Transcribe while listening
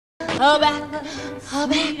Oh,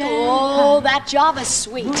 that Java's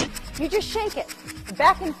sweet. You just shake it,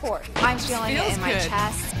 back and forth. I'm feeling it in my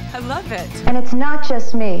chest. I love it. And it's not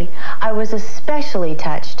just me. I was especially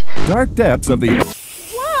touched. Dark depths of the...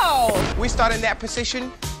 Wow! We start in that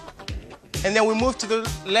position, and then we move to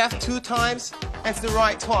the left 2 times, and to the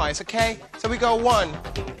right twice, okay? So we go 1,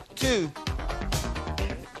 2.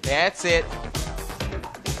 That's it.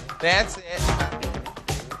 That's it.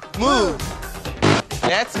 Move.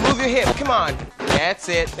 That's move your hip. Come on. That's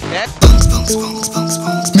it. That's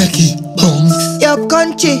Mek E Bunx. Yo,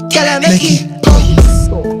 country, gyal, Mek E Bunx.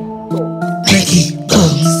 Mek E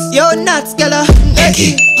Bunx. Yo, nuts, gyal, Mek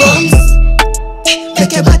E Bunx.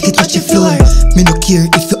 Make your body touch the floor. Me no care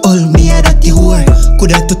if you hold me a dirty whore.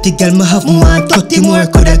 Coulda 30 gyal, me have more 30 more.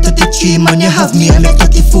 Coulda 33 man, you have me, I make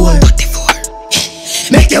 34.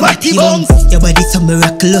 Make your body bounce. Your body so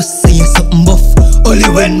miraculous, say you something buff. Only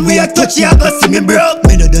when we a touch you, I go see me broke.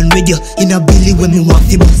 Me no done with you, in a belly when me want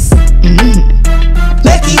fi bust.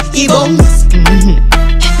 Mek E Bunx.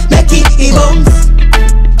 Mek E Bunx.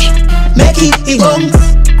 Mek E Bunx.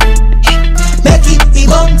 Mek E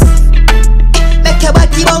Bunx. Make your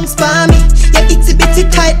body bounce for me. Yeah, itsy bitty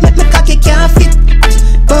tight, make me cocky can't fit.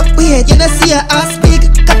 But wait, you know see your ass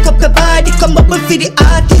big. Cock up your body, come bubble for the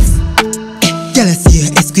artist. Gyal, I see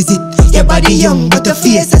you exquisite. Your body young, but your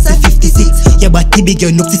face as a 56. Your body big,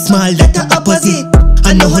 your Nukie small, that the opposite.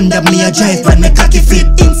 I know Honda me a drive, and me cocky fit.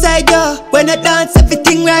 Inside you, when I dance,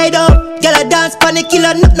 everything right up. Gyal, I dance, panic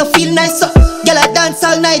killer, no feel nice up. Gyal, I dance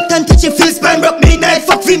all night, and touch your feel spine, broke midnight.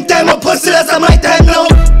 Fuck film time, up hustlers, I'm my time now.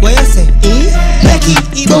 What you say? Mek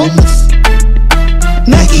E Bunx.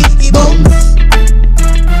 Mek E Bunx.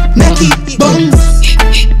 Mek E Bunx.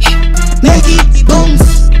 Mek E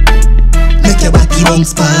Bunx. Make your body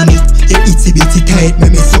bounce for me. Your itsy bitty tight,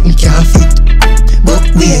 me something can't fit. But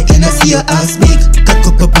wait, you know see your ass big. Cock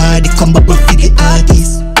up your body, come bubble for the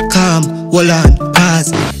artist. Calm, hold on,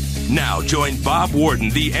 pause. Now join Bob Warden,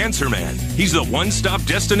 the Answer Man. He's the one-stop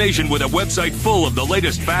destination with a website full of the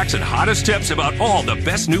latest facts and hottest tips about all the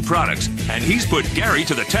best new products. And he's put Gary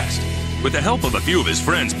to the test. With the help of a few of his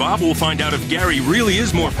friends, Bob will find out if Gary really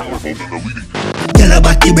is more powerful than the leading. Gyal, a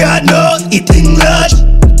body broad now, it large.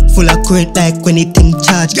 Full of current like when it in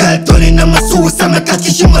charge. Girl turning on my sauce and my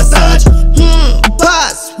cocky she massage.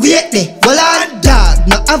 Boss, wait there, hold on dog.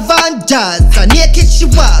 No avant-jazz, so naked she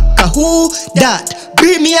walk. Who that?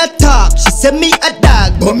 Bring me a talk. She send me a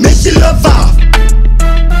dog, but me she love off.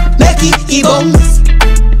 Mek E Bunx.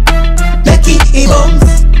 Mek E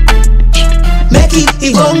Bunx. Mek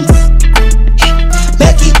E Bunx.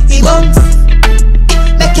 Mek E Bunx.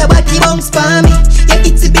 Make your body bounce for me. Yeah,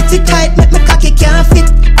 itsy bitty tight, make my cocky can't fit.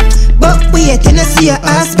 But wait, you know see your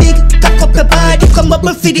ass big. Cock up your body, come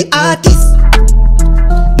bubble for the artist.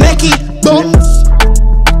 Mek E Bunx.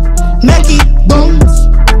 Mek E Bunx.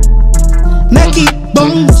 Mek E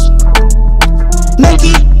Bunx. Mek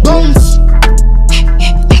E Bunx.